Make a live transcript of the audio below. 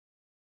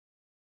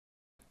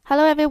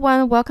Hello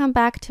everyone, welcome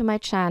back to my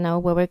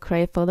channel where we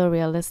create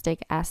photorealistic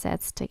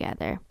assets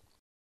together.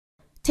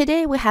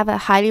 Today we have a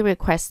highly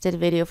requested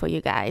video for you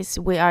guys.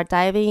 We are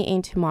diving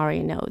into Mari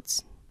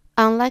nodes.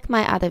 Unlike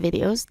my other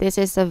videos, this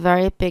is a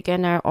very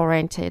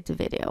beginner-oriented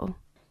video.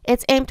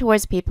 It's aimed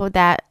towards people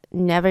that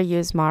never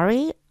use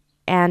Mari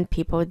and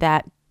people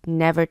that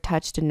never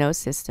touched the node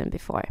system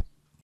before.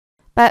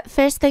 But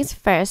first things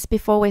first,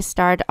 before we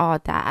start all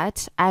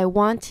that, I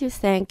want to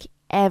thank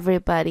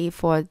everybody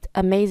for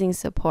amazing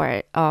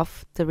support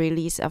of the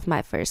release of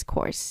my first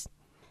course.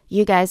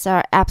 You guys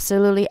are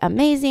absolutely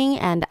amazing,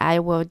 and I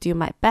will do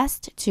my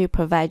best to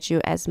provide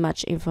you as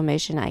much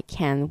information I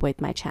can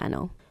with my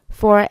channel.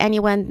 For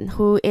anyone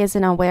who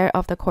isn't aware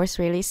of the course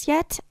release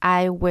yet,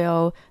 I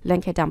will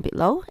link it down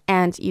below,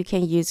 and you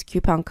can use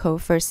coupon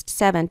code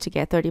FIRST7 to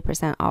get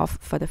 30% off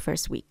for the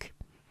first week.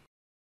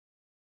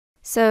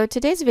 So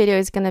today's video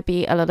is going to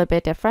be a little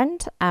bit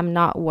different. I'm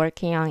not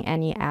working on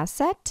any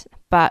asset,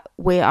 but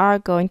we are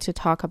going to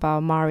talk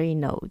about Mari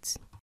nodes.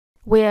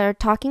 We are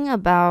talking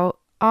about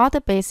all the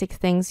basic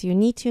things you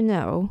need to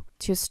know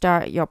to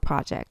start your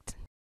project.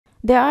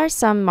 There are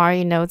some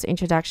Mari nodes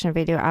introduction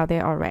video out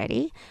there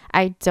already.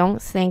 I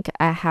don't think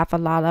I have a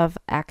lot of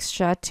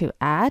extra to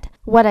add.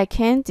 What I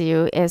can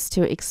do is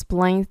to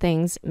explain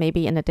things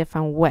maybe in a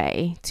different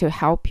way to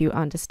help you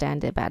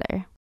understand it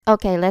better.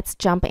 Okay, let's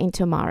jump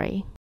into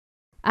Mari.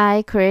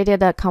 I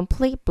created a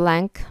complete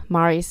blank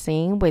Mari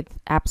scene with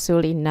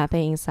absolutely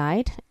nothing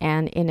inside,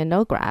 and in a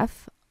node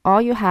graph,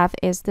 all you have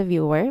is the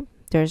viewer.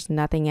 There's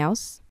nothing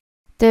else.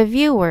 The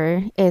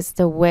viewer is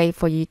the way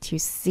for you to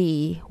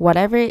see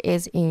whatever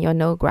is in your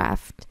node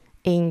graph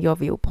in your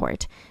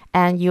viewport,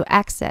 and you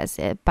access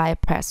it by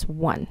press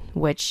 1,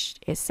 which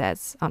it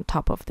says on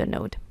top of the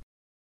node.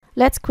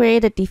 Let's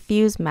create a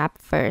diffuse map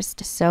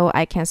first so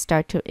I can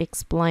start to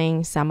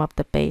explain some of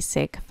the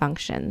basic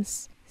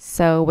functions.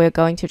 So we're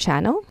going to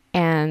channel,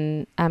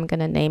 and I'm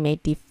going to name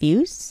it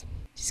diffuse.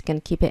 Just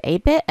going to keep it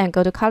 8-bit and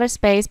go to color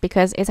space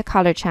because it's a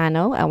color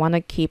channel. I want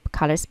to keep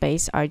color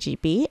space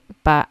RGB,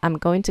 but I'm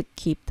going to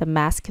keep the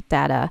mask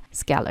data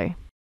scalar.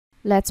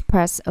 Let's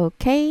press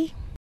OK.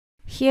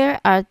 Here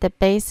are the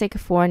basic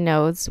 4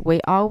 nodes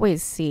we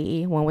always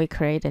see when we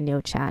create a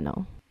new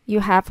channel. You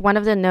have one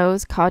of the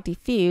nodes called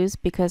diffuse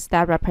because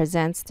that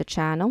represents the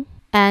channel.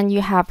 And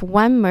you have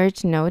one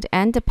merge node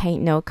and the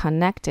paint node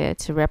connected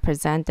to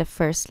represent the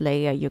first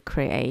layer you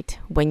create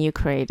when you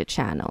create a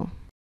channel.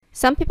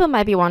 Some people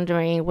might be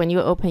wondering, when you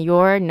open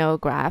your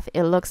node graph,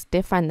 it looks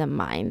different than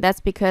mine. That's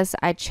because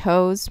I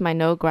chose my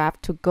node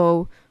graph to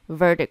go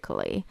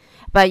vertically.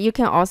 But you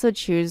can also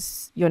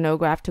choose your node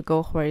graph to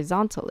go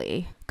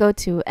horizontally. Go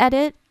to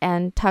Edit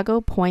and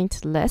toggle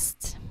point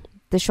list.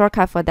 The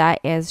shortcut for that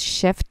is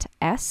Shift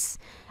S,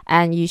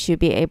 and you should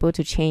be able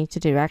to change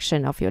the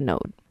direction of your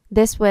node.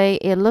 This way,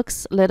 it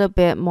looks a little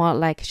bit more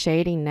like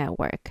shading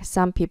network.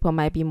 Some people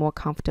might be more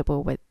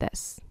comfortable with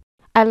this.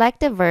 I like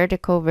the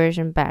vertical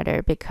version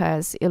better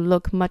because it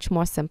looks much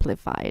more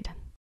simplified.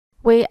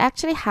 We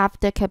actually have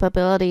the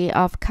capability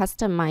of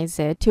customize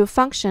it to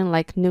function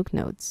like nuke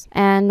nodes.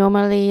 And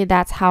normally,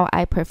 that's how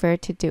I prefer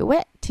to do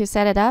it. To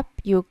set it up,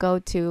 you go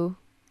to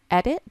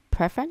Edit,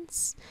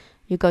 Preference,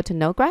 you go to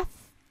Node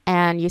Graph,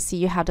 and you see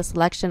you have the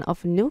selection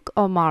of nuke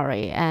or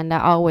Mari, and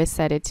I always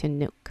set it to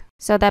nuke.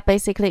 So that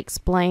basically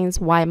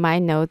explains why my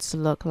nodes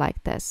look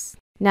like this.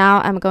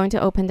 Now I'm going to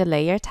open the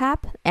Layer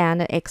tab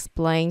and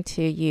explain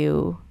to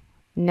you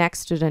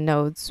next to the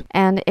nodes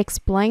and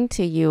explain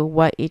to you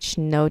what each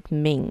node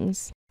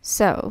means.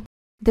 So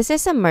this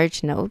is a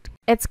merge node.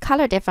 It's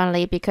colored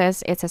differently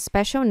because it's a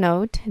special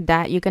node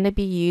that you're going to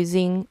be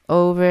using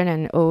over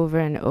and over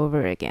and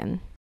over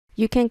again.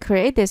 You can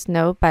create this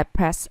node by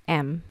press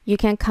M. You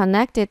can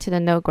connect it to the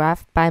node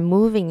graph by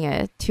moving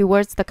it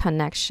towards the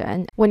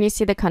connection. When you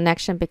see the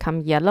connection become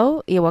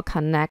yellow, it will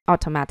connect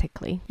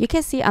automatically. You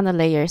can see on the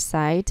layer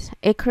side,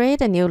 it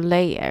creates a new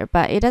layer,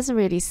 but it doesn't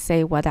really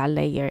say what that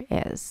layer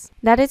is.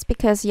 That is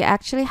because you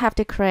actually have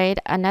to create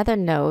another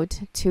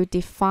node to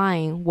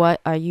define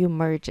what are you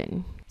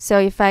merging. So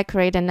if I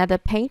create another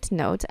paint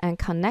node and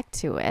connect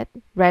to it,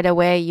 right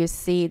away you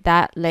see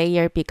that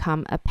layer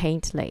become a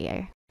paint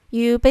layer.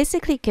 You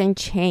basically can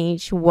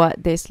change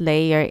what this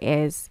layer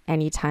is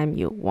anytime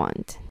you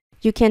want.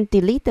 You can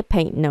delete the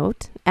paint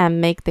node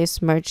and make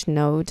this merge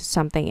node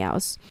something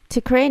else.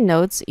 To create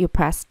nodes, you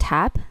press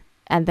Tab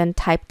and then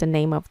type the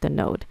name of the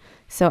node.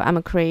 So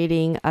I'm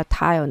creating a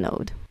tile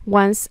node.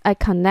 Once I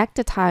connect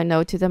the tile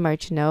node to the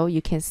merge node,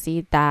 you can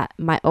see that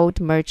my old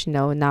merge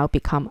node now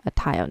become a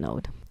tile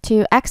node.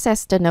 To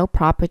access the node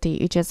property,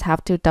 you just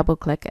have to double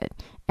click it.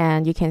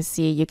 And you can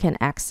see you can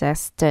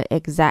access the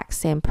exact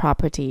same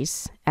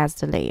properties as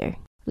the layer.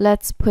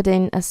 Let's put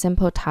in a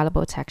simple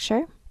tileable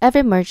texture.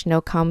 Every merge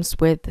node comes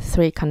with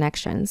 3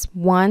 connections.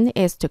 One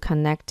is to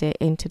connect it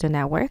into the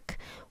network.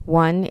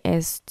 One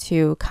is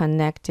to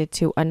connect it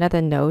to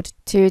another node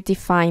to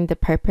define the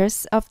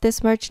purpose of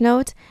this merge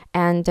node.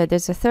 And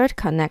there's a third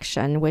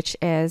connection, which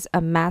is a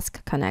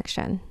mask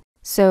connection.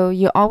 So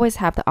you always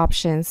have the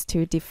options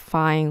to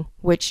define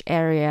which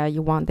area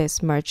you want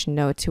this merge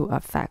node to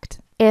affect.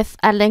 If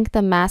I link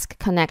the mask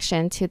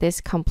connection to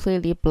this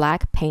completely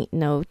black paint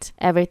node,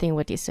 everything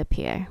will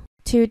disappear.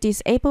 To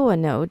disable a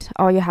node,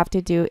 all you have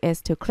to do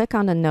is to click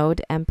on the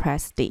node and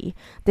press D.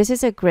 This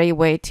is a great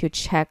way to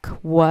check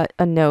what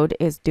a node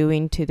is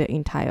doing to the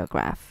entire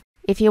graph.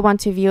 If you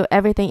want to view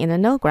everything in the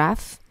node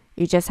graph,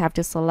 you just have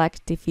to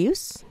select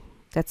diffuse,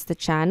 that's the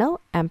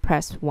channel, and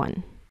press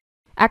 1.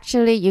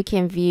 Actually, you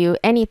can view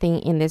anything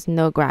in this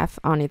node graph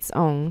on its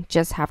own,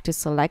 just have to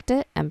select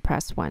it and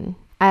press 1.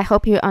 I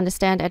hope you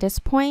understand at this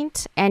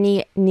point,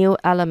 any new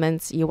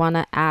elements you want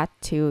to add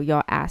to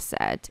your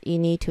asset, you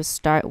need to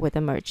start with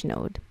a merge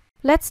node.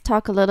 Let's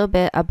talk a little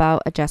bit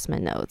about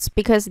adjustment nodes,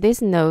 because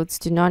these nodes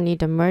do not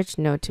need a merge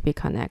node to be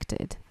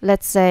connected.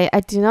 Let's say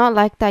I do not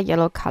like that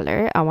yellow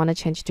color, I want to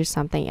change it to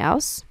something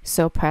else.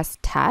 So press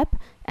Tab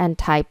and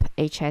type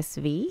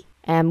HSV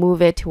and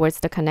move it towards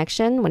the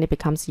connection. When it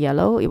becomes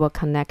yellow, it will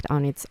connect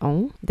on its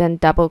own. Then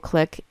double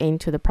click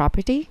into the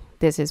property.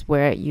 This is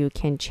where you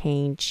can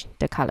change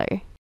the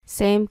color.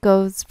 Same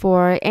goes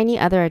for any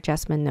other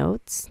adjustment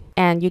nodes,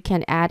 and you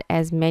can add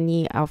as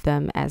many of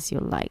them as you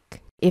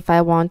like. If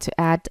I want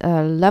to add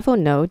a level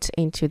node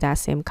into that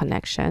same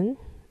connection,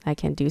 I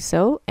can do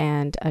so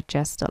and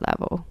adjust the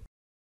level.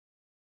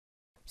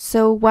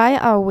 So why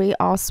are we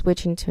all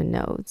switching to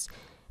nodes?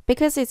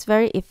 Because it's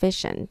very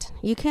efficient.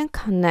 You can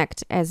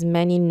connect as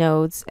many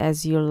nodes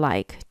as you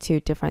like to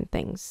different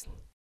things.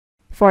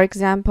 For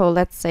example,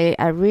 let's say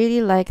I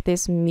really like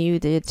this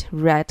muted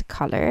red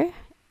color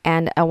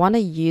and I want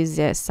to use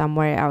it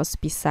somewhere else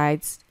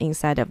besides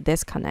inside of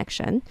this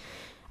connection.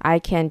 I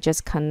can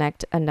just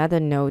connect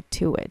another node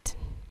to it.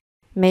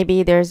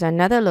 Maybe there's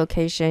another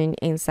location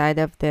inside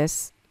of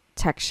this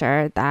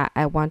texture that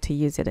I want to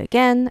use it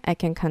again. I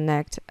can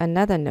connect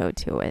another node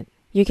to it.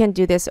 You can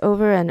do this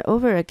over and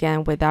over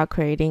again without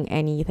creating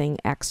anything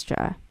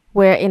extra.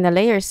 Where in the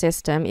layer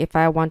system, if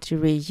I want to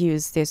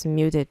reuse this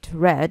muted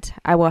red,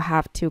 I will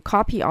have to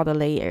copy all the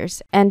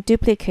layers and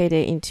duplicate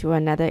it into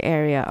another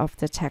area of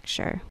the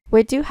texture.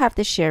 We do have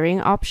the sharing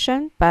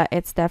option, but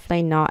it's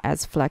definitely not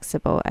as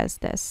flexible as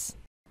this.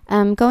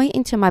 I'm going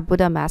into my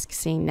Buddha mask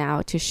scene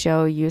now to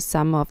show you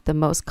some of the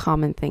most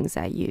common things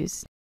I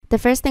use. The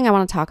first thing I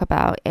want to talk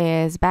about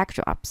is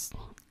backdrops.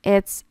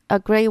 It's a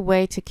great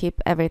way to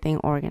keep everything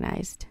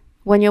organized.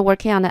 When you're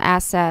working on the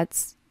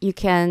assets, you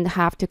can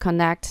have to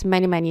connect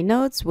many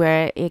nodes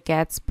where it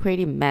gets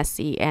pretty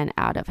messy and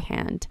out of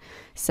hand.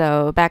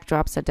 So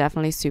backdrops are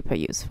definitely super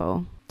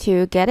useful.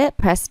 To get it,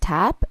 press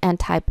Tab and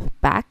type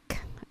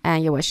back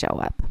and it will show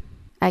up.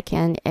 I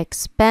can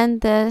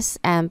expand this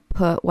and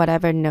put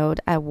whatever node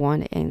I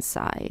want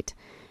inside.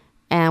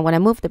 And when I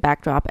move the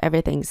backdrop,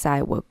 everything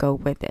inside will go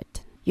with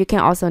it. You can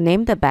also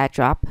name the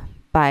backdrop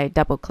by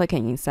double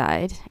clicking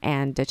inside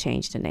and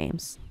change the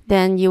names.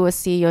 Then you will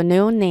see your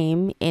new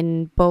name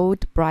in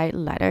bold, bright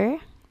letter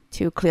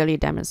to clearly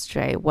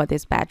demonstrate what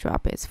this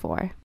backdrop is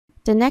for.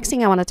 The next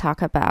thing I want to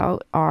talk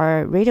about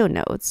are radial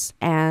nodes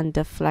and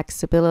the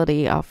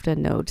flexibility of the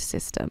node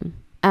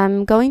system.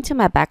 I'm going to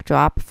my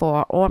backdrop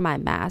for all my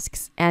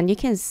masks, and you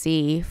can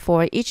see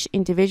for each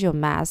individual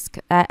mask,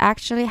 I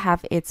actually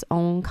have its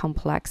own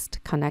complex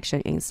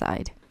connection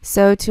inside.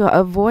 So to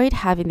avoid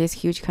having this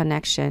huge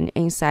connection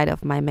inside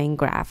of my main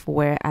graph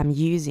where I'm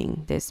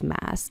using this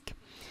mask,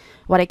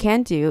 what I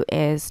can do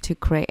is to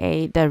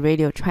create the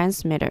radio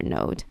transmitter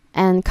node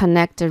and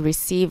connect the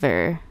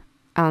receiver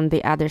on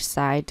the other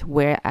side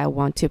where I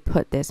want to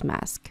put this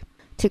mask.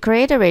 To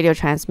create a radio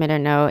transmitter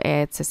node,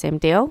 it's the same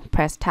deal.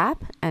 Press Tab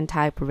and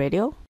type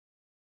radio.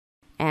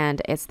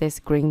 And it's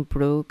this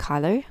green-blue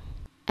color.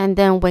 And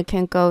then we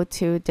can go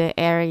to the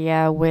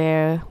area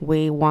where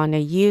we want to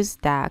use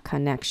that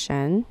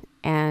connection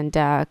and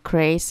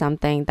create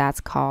something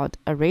that's called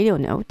a radio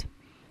node.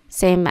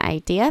 Same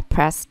idea,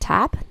 press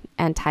Tab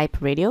and type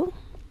radio.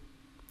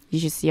 You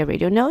should see a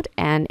radio node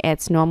and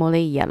it's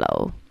normally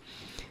yellow.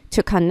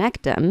 To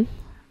connect them,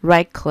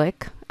 right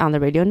click on the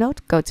radio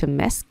node, go to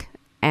MISC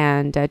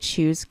and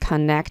choose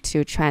connect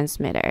to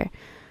transmitter.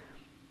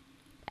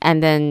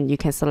 And then you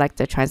can select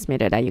the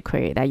transmitter that you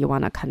create that you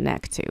want to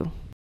connect to.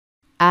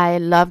 I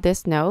love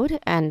this node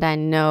and I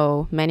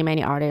know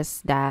many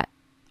artists that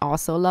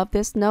also love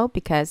this node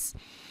because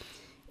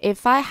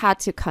if I had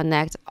to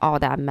connect all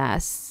that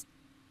mess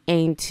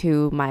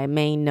into my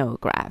main node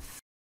graph,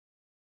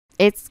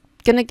 it's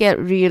gonna get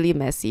really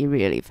messy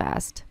really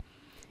fast,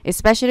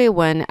 especially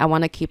when I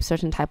want to keep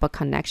certain type of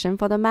connection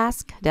for the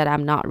mask that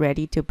I'm not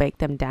ready to bake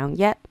them down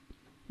yet.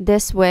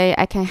 This way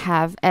I can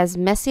have as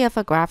messy of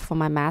a graph for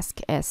my mask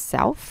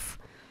itself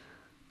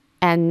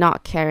and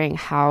not caring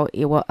how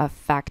it will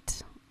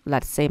affect,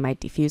 let's say, my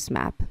diffuse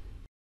map.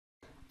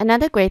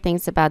 Another great thing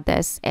about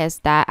this is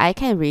that I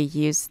can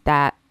reuse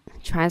that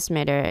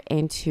transmitter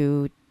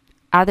into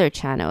other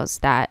channels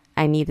that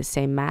I need the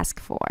same mask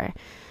for.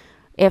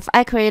 If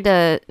I create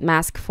a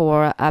mask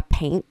for a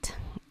paint,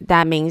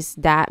 that means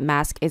that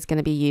mask is going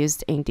to be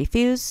used in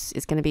diffuse,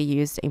 it's going to be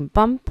used in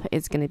bump,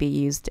 it's going to be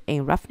used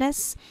in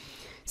roughness.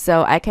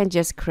 So I can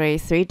just create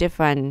 3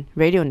 different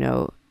radio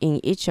nodes in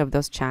each of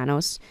those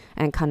channels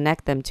and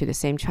connect them to the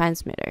same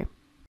transmitter.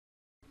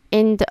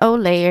 In the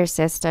old layer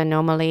system,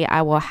 normally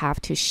I will have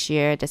to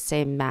share the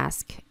same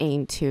mask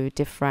into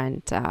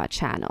different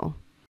channel.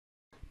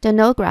 The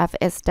node graph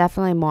is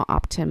definitely more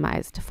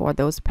optimized for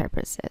those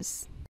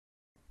purposes.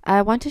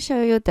 I want to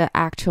show you the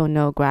actual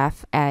node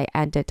graph I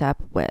ended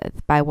up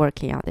with by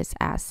working on this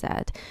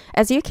asset.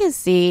 As you can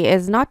see,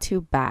 it's not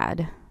too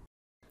bad.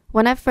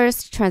 When I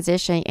first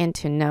transitioned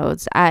into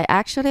nodes, I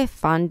actually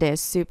found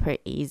this super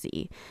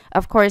easy.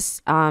 Of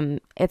course,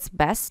 it's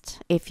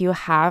best if you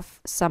have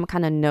some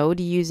kind of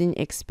node using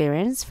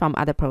experience from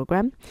other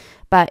program.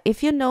 But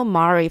if you know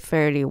Mari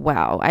fairly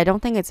well, I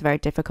don't think it's very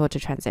difficult to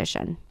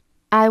transition.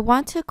 I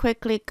want to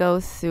quickly go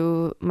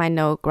through my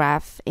node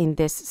graph in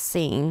this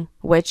scene,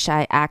 which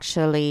I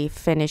actually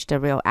finished the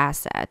real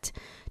asset,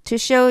 to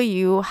show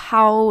you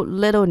how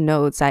little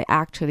nodes I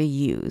actually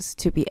use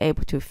to be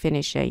able to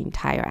finish an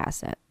entire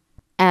asset,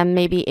 and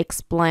maybe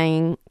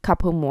explain a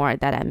couple more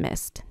that I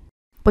missed.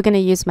 We're going to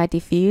use my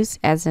diffuse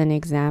as an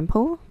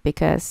example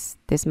because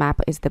this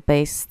map is the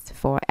base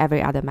for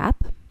every other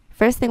map.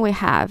 First thing we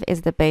have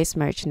is the base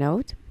merge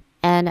node.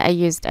 And I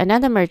used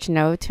another merge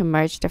node to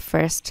merge the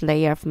first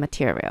layer of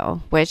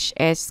material, which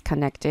is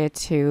connected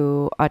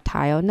to a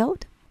tile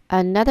node.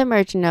 Another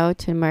merge node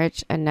to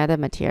merge another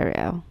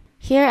material.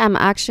 Here I'm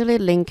actually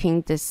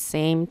linking the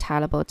same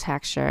tileable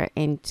texture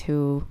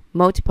into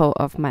multiple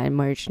of my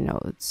merge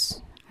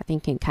nodes. I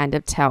think you can kind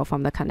of tell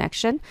from the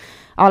connection.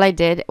 All I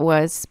did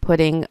was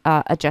putting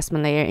an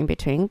adjustment layer in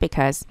between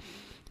because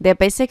they're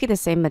basically the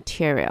same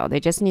material. They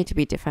just need to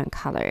be different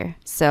color.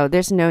 So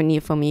there's no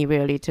need for me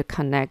really to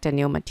connect a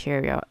new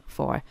material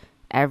for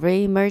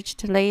every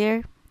merged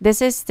layer.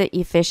 This is the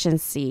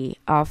efficiency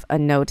of a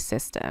node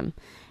system.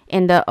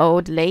 In the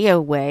old layer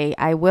way,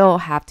 I will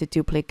have to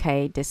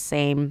duplicate the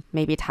same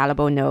maybe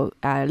tileable node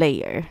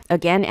layer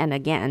again and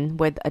again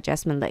with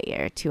adjustment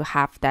layer to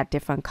have that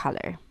different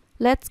color.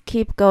 Let's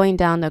keep going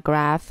down the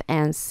graph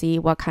and see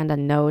what kind of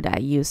node I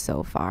use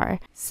so far.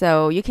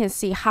 So you can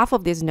see half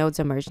of these nodes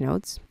are merge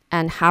nodes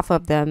and half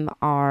of them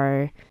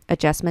are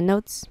adjustment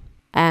nodes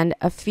and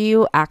a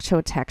few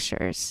actual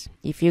textures.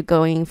 If you're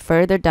going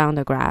further down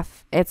the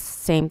graph, it's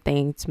the same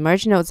thing. It's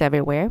merge nodes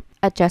everywhere,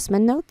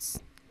 adjustment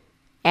nodes,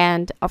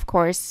 and of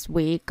course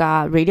we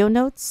got radial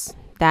nodes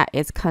that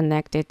is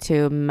connected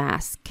to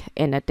mask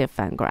in a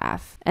different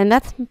graph. And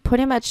that's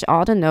pretty much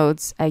all the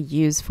nodes I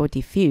use for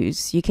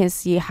diffuse. You can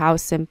see how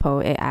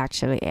simple it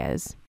actually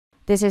is.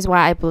 This is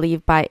why I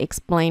believe by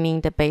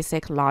explaining the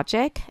basic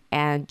logic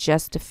and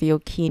just a few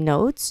key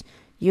nodes,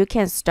 you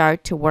can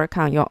start to work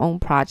on your own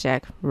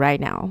project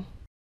right now.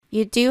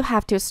 You do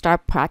have to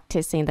start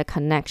practicing the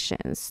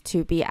connections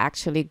to be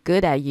actually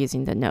good at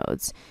using the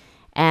nodes.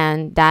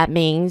 And that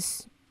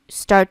means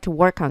start to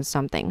work on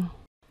something.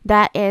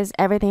 That is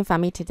everything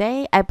from me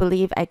today. I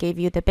believe I gave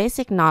you the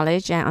basic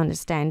knowledge and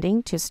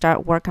understanding to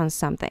start work on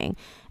something.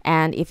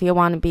 And if you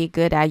want to be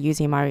good at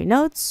using Mari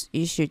nodes,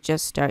 you should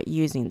just start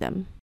using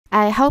them.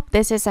 I hope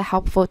this is a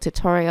helpful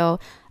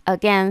tutorial.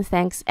 Again,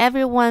 thanks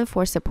everyone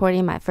for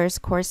supporting my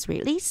first course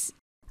release.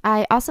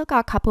 I also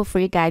got a couple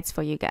free guides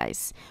for you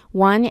guys.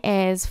 One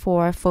is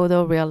for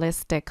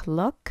photorealistic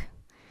look.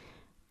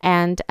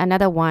 And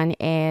another one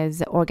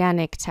is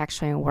organic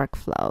texturing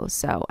workflow.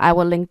 So I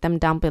will link them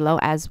down below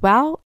as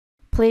well.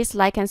 Please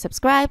like and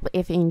subscribe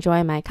if you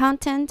enjoy my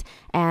content,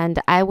 and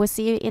I will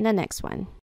see you in the next one.